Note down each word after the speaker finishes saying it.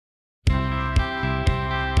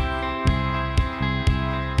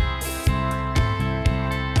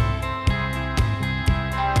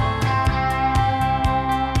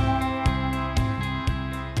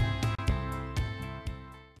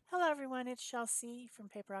it's Shel C from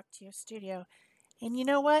PaperOcotilloStudio. And you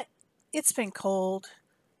know what? It's been cold.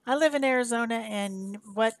 I live in Arizona, and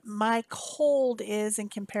what my cold is in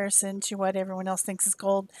comparison to what everyone else thinks is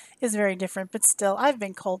cold is very different. But still, I've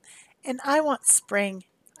been cold, and I want spring.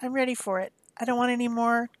 I'm ready for it. I don't want any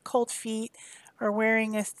more cold feet or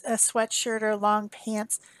wearing a sweatshirt or long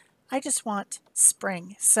pants. I just want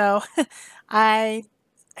spring. So I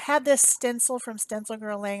had this stencil from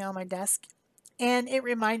Stencilgirl laying on my desk, and it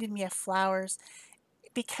reminded me of flowers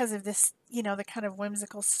because of this, the kind of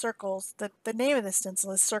whimsical circles. The name of the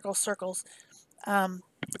stencil is Circle Circles. And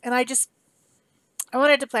I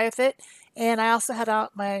wanted to play with it. And I also had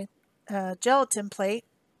out my gelatin plate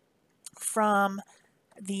from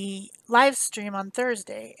the live stream on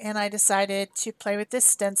Thursday. And I decided to play with this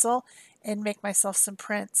stencil and make myself some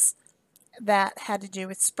prints that had to do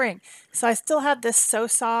with spring. So I still had this So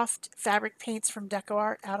Soft fabric paints from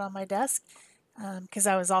Decoart out on my desk because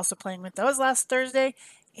I was also playing with those last Thursday.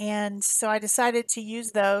 And so I decided to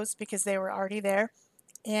use those because they were already there.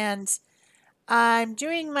 And I'm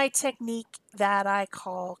doing my technique that I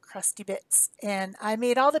call crusty bits. And I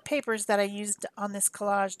made all the papers that I used on this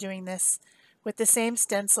collage doing this with the same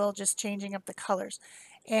stencil, just changing up the colors.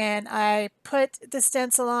 And I put the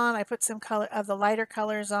stencil on, I put some color of the lighter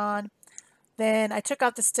colors on. Then I took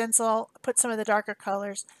out the stencil, put some of the darker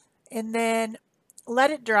colors, and then let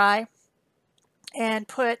it dry and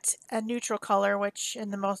put a neutral color, which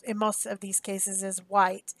in most of these cases is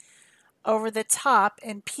white, over the top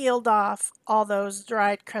and peeled off all those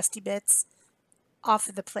dried crusty bits off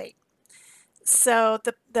of the plate. So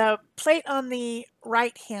the plate on the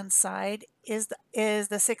right hand side is the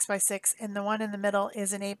 6x6, and the one in the middle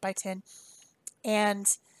is an 8x10.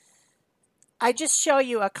 And I just show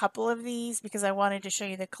you a couple of these because I wanted to show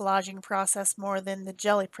you the collaging process more than the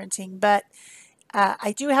jelly printing, but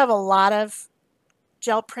I do have a lot of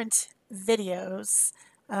gel print videos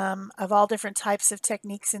of all different types of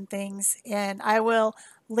techniques and things, and I will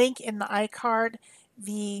link in the iCard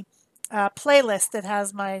the playlist that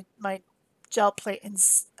has my gel plate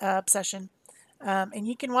obsession, and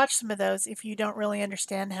you can watch some of those if you don't really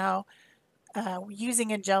understand how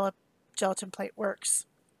using a gelatin plate works.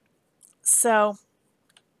 So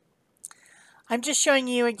I'm just showing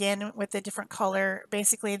you again with a different color,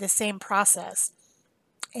 basically the same process.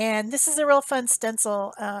 And this is a real fun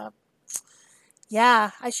stencil.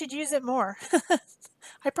 Yeah, I should use it more.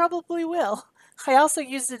 I probably will. I also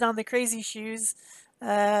used it on the crazy shoes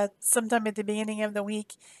sometime at the beginning of the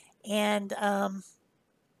week. And I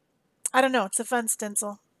don't know, it's a fun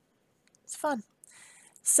stencil. It's fun.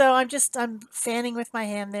 So I'm fanning with my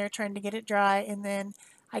hand there, trying to get it dry. And then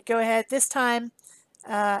I go ahead this time.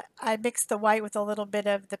 I mix the white with a little bit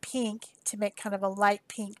of the pink to make kind of a light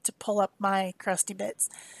pink to pull up my crusty bits.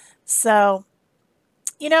 So,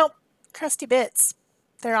 crusty bits,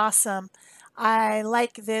 they're awesome. I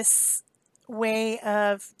like this way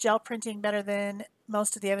of gel printing better than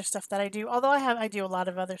most of the other stuff that I do. Although I do a lot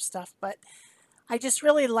of other stuff, but I just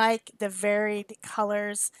really like the varied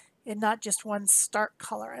colors and not just one stark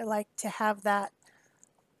color. I like to have that,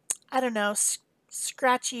 I don't know,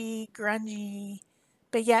 scratchy, grungy,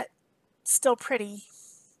 but yet still pretty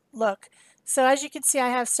look. So as you can see, I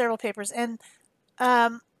have several papers, and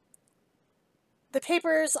the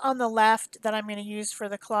papers on the left that I'm going to use for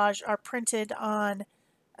the collage are printed on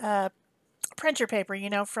printer paper,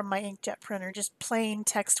 from my inkjet printer, just plain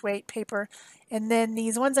text weight paper. And then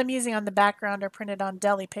these ones I'm using on the background are printed on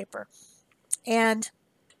deli paper. And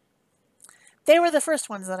they were the first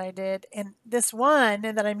ones that I did. And this one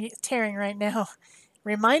that I'm tearing right now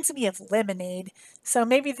reminds me of lemonade. So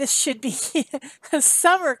maybe this should be a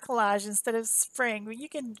summer collage instead of spring. You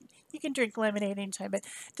can drink lemonade anytime, but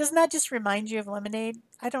doesn't that just remind you of lemonade?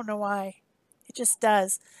 I don't know why. It just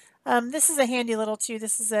does. This is a handy little tool.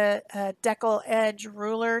 This is a decal edge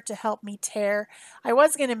ruler to help me tear. I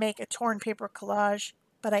was going to make a torn paper collage,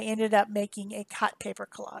 but I ended up making a cut paper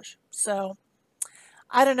collage. So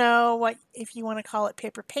I don't know if you want to call it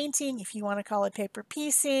paper painting, if you want to call it paper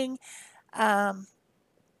piecing.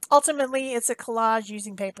 Ultimately, it's a collage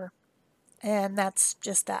using paper, and that's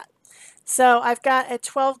just that. So I've got a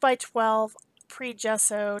 12 by 12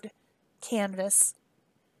 pre-gessoed canvas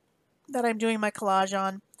that I'm doing my collage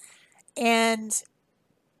on, and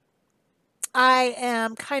I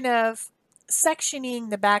am kind of sectioning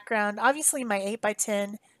the background. Obviously, my 8 by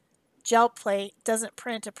 10 gel plate doesn't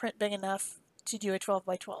print a print big enough to do a 12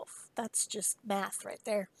 by 12. That's just math right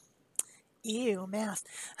there. Ew, math.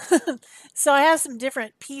 So I have some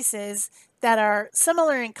different pieces that are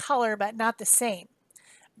similar in color but not the same.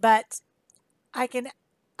 But I can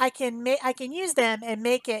use them and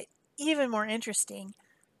make it even more interesting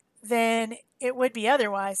than it would be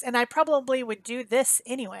otherwise. And I probably would do this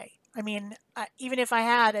anyway. I mean, even if I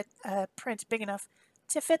had a print big enough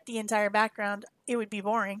to fit the entire background, it would be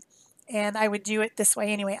boring. And I would do it this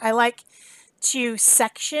way anyway. I like to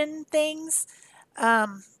section things.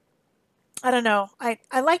 Um, I don't know. I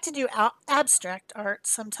like to do abstract art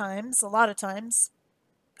sometimes, a lot of times.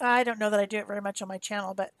 I don't know that I do it very much on my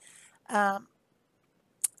channel, but um,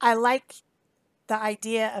 I like the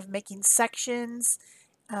idea of making sections.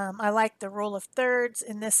 I like the rule of thirds.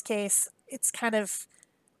 In this case, it's kind of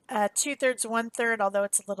 2/3, 1/3, although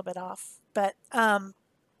it's a little bit off. But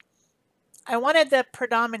I wanted the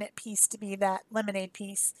predominant piece to be that lemonade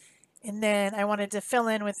piece. And then I wanted to fill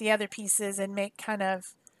in with the other pieces and make kind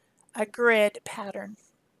of a grid pattern.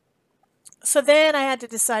 So then I had to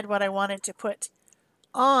decide what I wanted to put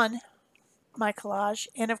on my collage.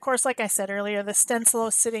 And of course, like I said earlier, the stencil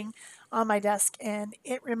was sitting on my desk and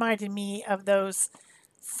it reminded me of those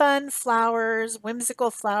fun flowers, whimsical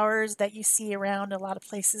flowers that you see around a lot of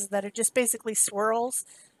places that are just basically swirls.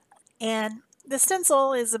 And the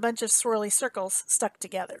stencil is a bunch of swirly circles stuck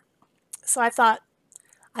together. So I thought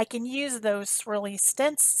I can use those swirly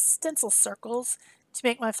stencil circles to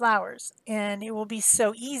make my flowers, and it will be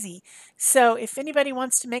so easy. So if anybody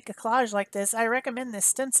wants to make a collage like this, I recommend this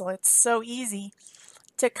stencil. It's so easy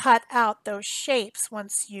to cut out those shapes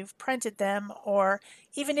once you've printed them, or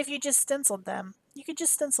even if you just stenciled them. You could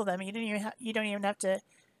just stencil them. You don't even have to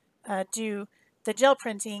do the gel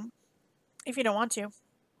printing if you don't want to.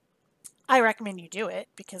 I recommend you do it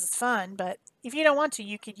because it's fun, but if you don't want to,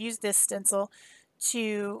 you could use this stencil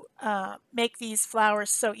to make these flowers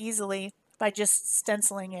so easily by just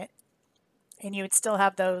stenciling it, and you would still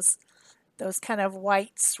have those kind of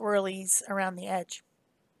white swirlies around the edge.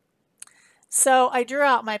 So I drew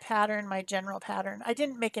out my pattern, my general pattern. I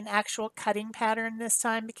didn't make an actual cutting pattern this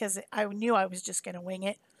time because I knew I was just going to wing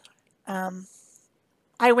it.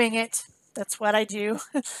 I wing it. That's what I do.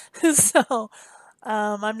 So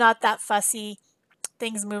I'm not that fussy.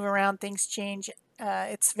 Things move around, things change.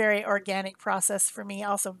 It's very organic process for me,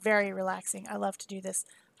 also very relaxing. I love to do this.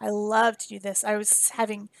 I love to do this. I was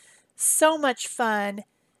having so much fun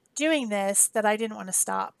doing this that I didn't want to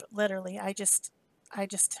stop, literally. I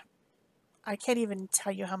can't even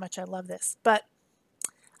tell you how much I love this. But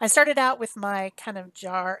I started out with my kind of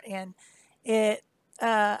jar, and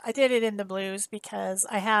I did it in the blues because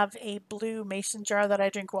I have a blue mason jar that I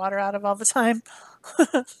drink water out of all the time.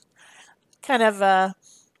 Kind of I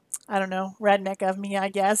don't know, redneck of me, I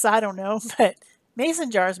guess. I don't know. But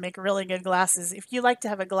mason jars make really good glasses. If you like to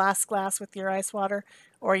have a glass with your ice water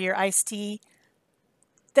or your iced tea,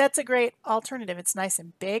 that's a great alternative. It's nice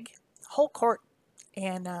and big, whole quart.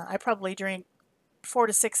 And I probably drink 4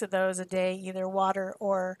 to 6 of those a day, either water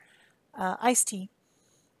or iced tea.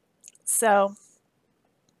 So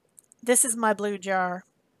this is my blue jar.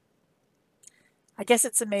 I guess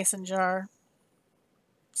it's a mason jar.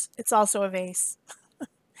 It's also a vase.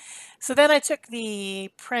 So then I took the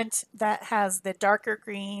print that has the darker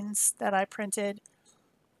greens that I printed,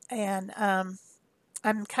 and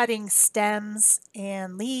I'm cutting stems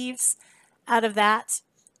and leaves out of that.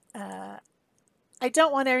 I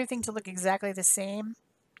don't want everything to look exactly the same,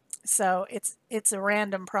 so it's a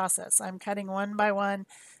random process. I'm cutting one by one,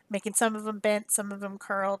 making some of them bent, some of them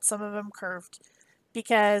curled, some of them curved,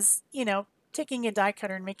 because, you know, taking a die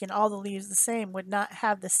cutter and making all the leaves the same would not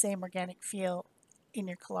have the same organic feel in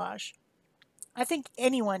your collage. I think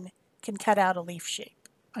anyone can cut out a leaf shape.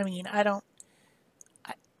 I mean,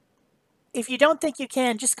 if you don't think you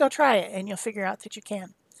can, just go try it and you'll figure out that you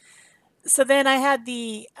can. So then I had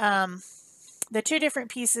the 2 different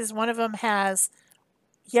pieces. One of them has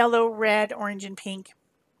yellow, red, orange, and pink,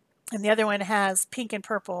 and the other one has pink and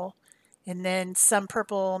purple, and then some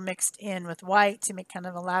purple mixed in with white to make kind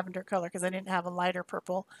of a lavender color because I didn't have a lighter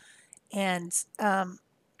purple. And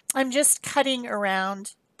I'm just cutting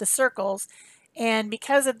around the circles, and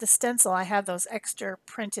because of the stencil, I have those extra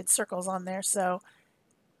printed circles on there, so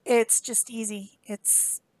it's just easy.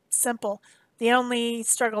 It's simple. The only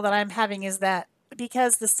struggle that I'm having is that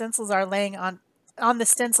because the stencils are laying on the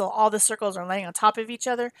stencil, all the circles are laying on top of each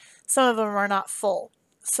other. Some of them are not full.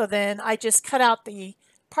 So then I just cut out the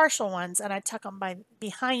partial ones and I tuck them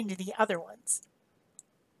behind the other ones.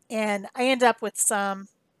 And I end up with some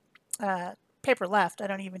paper left. I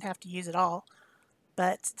don't even have to use it all.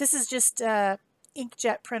 But this is just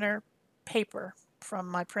inkjet printer paper from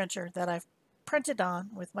my printer that I've printed on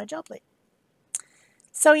with my gel plate.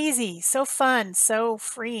 So easy, so fun, so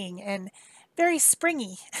freeing, and very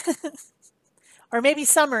springy. Or maybe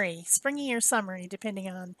summery, springy or summery, depending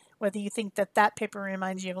on whether you think that paper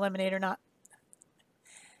reminds you of lemonade or not.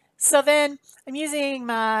 So then I'm using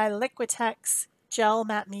my Liquitex gel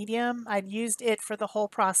matte medium. I've used it for the whole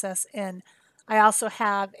process, and I also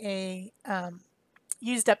have a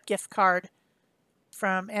used up gift card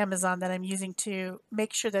from Amazon that I'm using to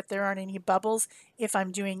make sure that there aren't any bubbles if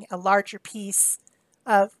I'm doing a larger piece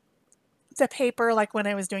of the paper. Like when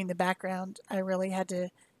I was doing the background, I really had to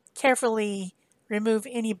carefully remove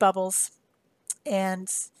any bubbles. And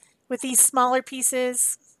with these smaller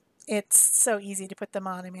pieces, it's so easy to put them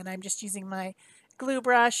on. I mean, I'm just using my glue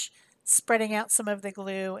brush, spreading out some of the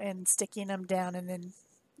glue and sticking them down, and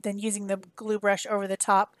then using the glue brush over the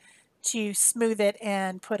top to smooth it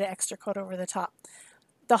and put an extra coat over the top.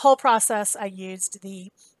 The whole process, I used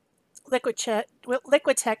the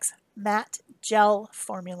Liquitex matte gel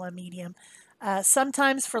formula medium.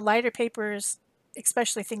 Sometimes for lighter papers,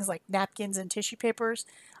 especially things like napkins and tissue papers,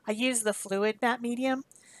 I use the fluid matte medium.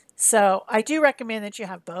 So I do recommend that you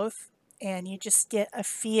have both, and you just get a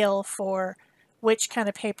feel for which kind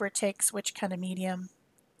of paper takes which kind of medium.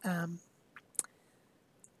 Um,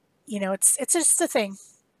 it's just a thing.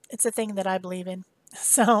 It's a thing that I believe in.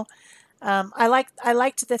 So I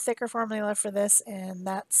liked the thicker formula for this, and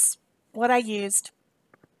that's what I used.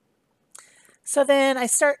 So then I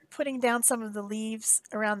start putting down some of the leaves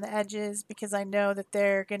around the edges because I know that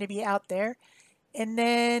they're going to be out there. And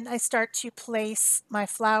then I start to place my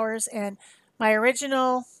flowers, and my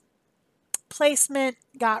original placement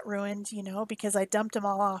got ruined, because I dumped them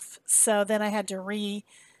all off. So then I had to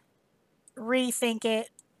rethink it.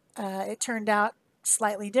 It turned out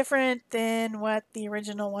slightly different than what the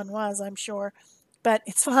original one was, I'm sure, but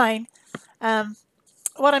it's fine.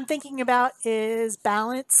 What I'm thinking about is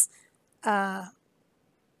balance, trying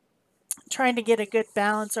to get a good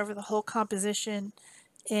balance over the whole composition.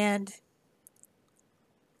 And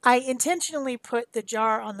I intentionally put the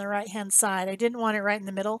jar on the right hand side. I didn't want it right in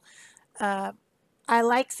the middle. I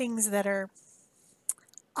like things that are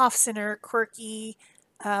off center, quirky,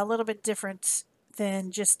 a little bit different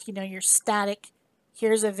than just, your static.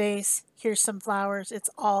 Here's a vase, here's some flowers. It's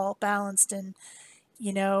all balanced and,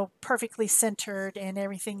 perfectly centered, and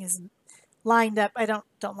everything is lined up. I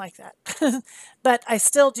don't like that. But I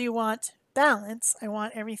still do want balance. I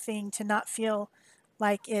want everything to not feel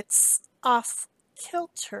like it's off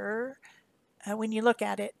kilter when you look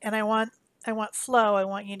at it. And I want flow. I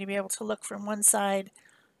want you to be able to look from one side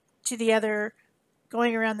to the other,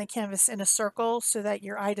 going around the canvas in a circle so that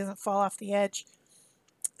your eye doesn't fall off the edge.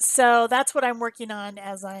 So that's what I'm working on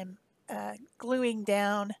as I'm gluing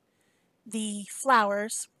down the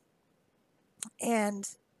flowers. And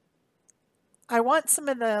I want some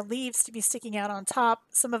of the leaves to be sticking out on top.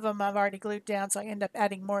 Some of them I've already glued down, so I end up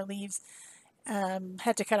adding more leaves.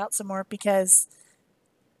 Had to cut out some more because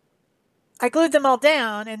I glued them all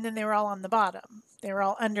down and then they were all on the bottom. They were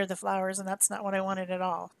all under the flowers, and that's not what I wanted at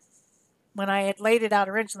all. When I had laid it out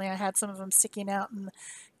originally, I had some of them sticking out and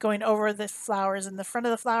going over the flowers, and the front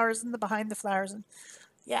of the flowers and the behind the flowers. And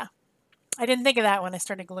yeah, I didn't think of that when I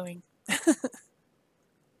started gluing.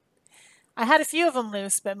 I had a few of them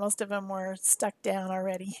loose, but most of them were stuck down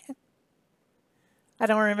already. I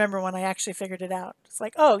don't remember when I actually figured it out. It's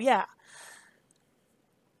like, oh yeah.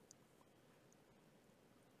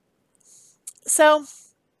 So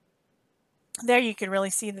there you could really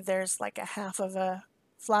see that there's like a half of a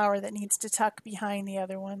flower that needs to tuck behind the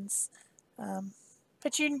other ones.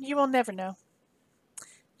 But you will never know.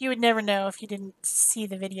 You would never know if you didn't see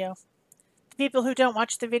the video. The people who don't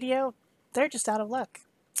watch the video, they're just out of luck.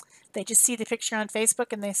 They just see the picture on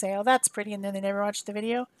Facebook and they say, oh, that's pretty, and then they never watch the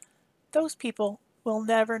video. Those people will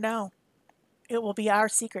never know. It will be our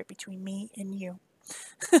secret between me and you.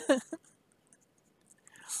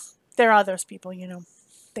 There are those people,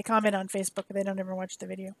 They comment on Facebook, but they don't ever watch the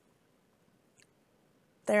video.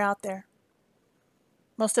 They're out there.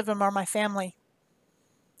 Most of them are my family.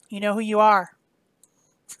 You know who you are.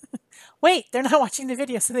 Wait, they're not watching the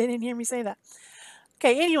video, so they didn't hear me say that.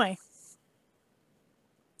 Okay, anyway.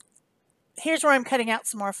 Here's where I'm cutting out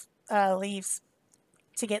some more leaves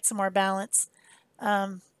to get some more balance.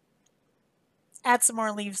 Add some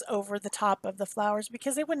more leaves over the top of the flowers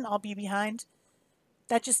because they wouldn't all be behind.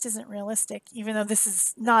 That just isn't realistic, even though this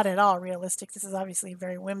is not at all realistic. This is obviously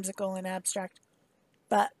very whimsical and abstract.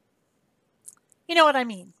 But you know what I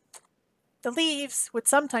mean. The leaves would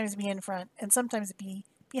sometimes be in front and sometimes be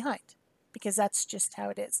behind because that's just how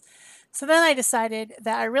it is. So then I decided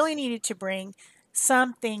that I really needed to bring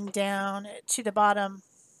something down to the bottom.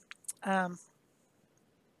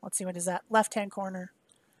 Let's see, what is that? Left-hand corner.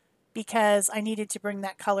 Because I needed to bring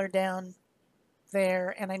that color down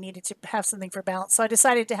there and I needed to have something for balance. So I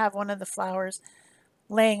decided to have one of the flowers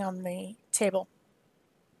laying on the table.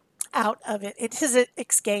 out of it. It has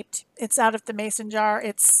escaped. It's out of the mason jar.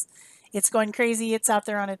 It's going crazy. It's out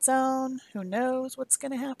there on its own. Who knows what's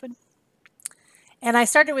going to happen? And I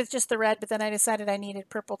started with just the red, but then I decided I needed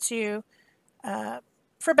purple too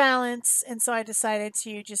for balance. And so I decided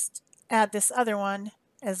to just add this other one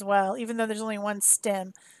as well, even though there's only one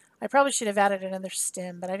stem. I probably should have added another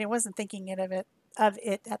stem, but I wasn't thinking of it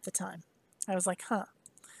at the time. I was like, huh,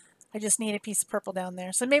 I just need a piece of purple down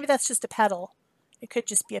there. So maybe that's just a petal. It could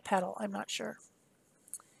just be a petal. I'm not sure.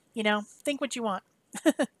 You know, think what you want.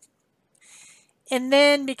 And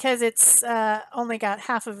then because it's only got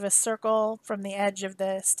half of a circle from the edge of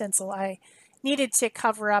the stencil, I needed to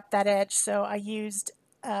cover up that edge. So I used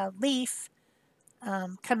a leaf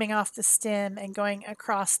coming off the stem and going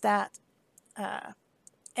across that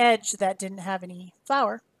edge that didn't have any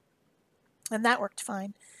flower. And that worked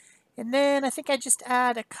fine. And then I think I just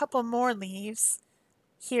add a couple more leaves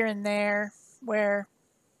here and there where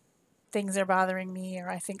things are bothering me, or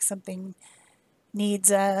I think something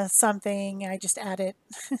needs something. I just add it.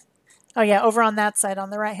 Oh yeah, over on that side, on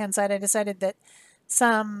the right hand side, I decided that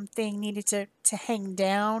something needed to hang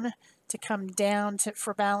down, to come down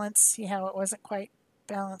for balance. See how it wasn't quite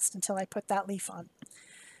balanced until I put that leaf on.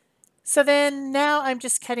 So then now I'm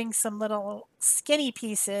just cutting some little skinny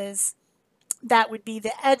pieces that would be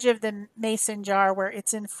the edge of the mason jar where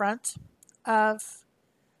it's in front of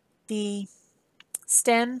the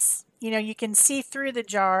stems. You know, you can see through the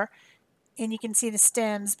jar and you can see the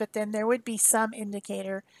stems, but then there would be some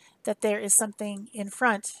indicator that there is something in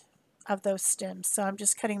front of those stems. So I'm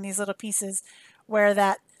just cutting these little pieces where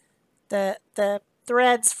that the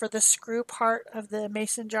threads for the screw part of the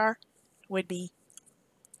mason jar would be.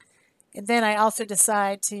 And then I also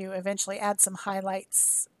decide to eventually add some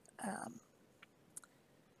highlights.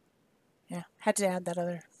 Yeah, had to add that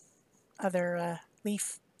other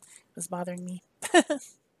leaf. It was bothering me.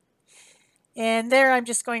 And there I'm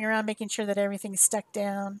just going around making sure that everything's stuck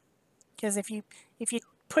down. Because if you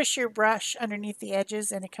push your brush underneath the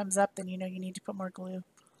edges and it comes up, then you know you need to put more glue.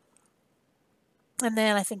 And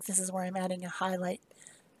then I think this is where I'm adding a highlight.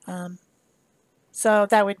 So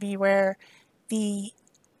that would be where the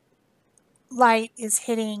light is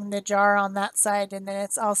hitting the jar on that side, and then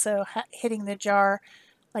it's also hitting the jar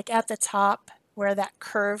like at the top where that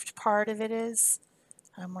curved part of it is,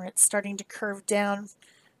 where it's starting to curve down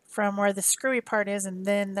from where the screwy part is, and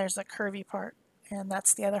then there's a curvy part, and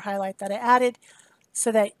that's the other highlight that I added,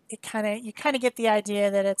 so that you kind of get the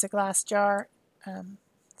idea that it's a glass jar,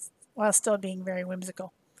 while still being very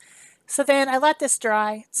whimsical. So then I let this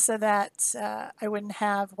dry so that I wouldn't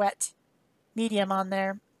have wet medium on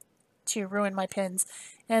there to ruin my pins.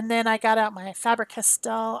 And then I got out my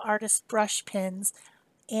Faber-Castell artist brush pins,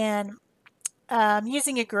 and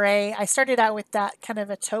using a gray, I started out with that kind of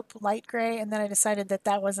a taupe light gray, and then I decided that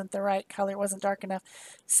that wasn't the right color, it wasn't dark enough.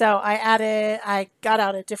 So I got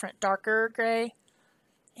out a different darker gray,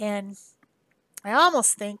 and I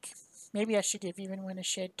almost think maybe I should have even went a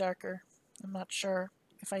shade darker. I'm not sure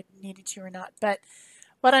if I needed to or not, but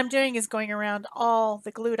what I'm doing is going around all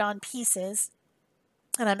the glued on pieces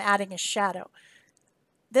and I'm adding a shadow.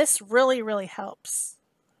 This really, really helps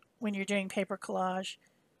when you're doing paper collage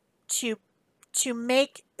to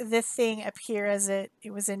make the thing appear as it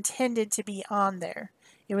was intended to be on there.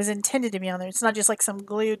 It was intended to be on there. It's not just like some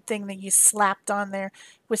glued thing that you slapped on there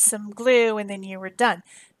with some glue and then you were done.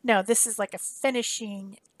 No, this is like a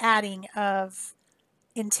finishing adding of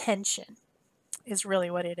intention is really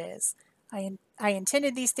what it is. I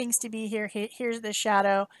intended these things to be here. Here's the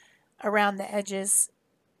shadow around the edges.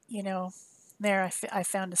 You know, there I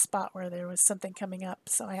found a spot where there was something coming up,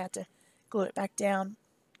 so I had to glue it back down.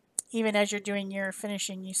 Even as you're doing your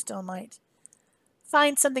finishing, you still might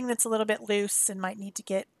find something that's a little bit loose and might need to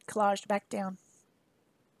get collaged back down.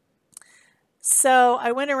 So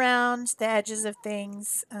I went around the edges of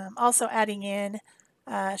things, also adding in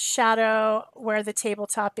shadow where the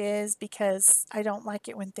tabletop is, because I don't like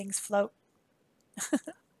it when things float.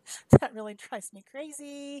 That really drives me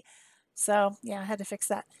crazy. So yeah, I had to fix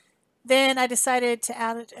that. Then I decided to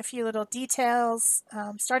add a few little details,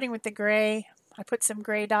 starting with the gray. I put some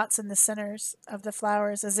gray dots in the centers of the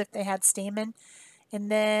flowers as if they had stamen. And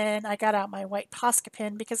then I got out my white Posca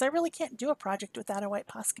pen because I really can't do a project without a white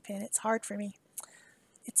Posca pen. It's hard for me.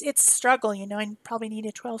 It's a struggle, you know. I probably need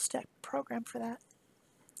a 12-step program for that.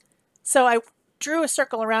 So I drew a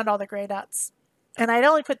circle around all the gray dots. And I'd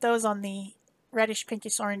only put those on the reddish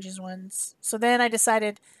pinkish oranges ones. So then I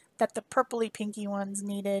decided that the purpley pinky ones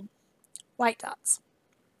needed white dots.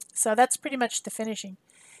 So that's pretty much the finishing.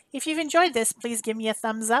 If you've enjoyed this, please give me a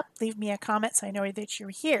thumbs up, leave me a comment so I know that you're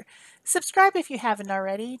here. Subscribe if you haven't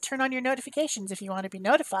already, turn on your notifications if you want to be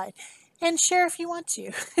notified, and share if you want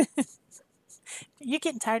to. You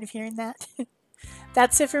getting tired of hearing that?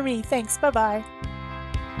 That's it for me. Thanks. Bye-bye.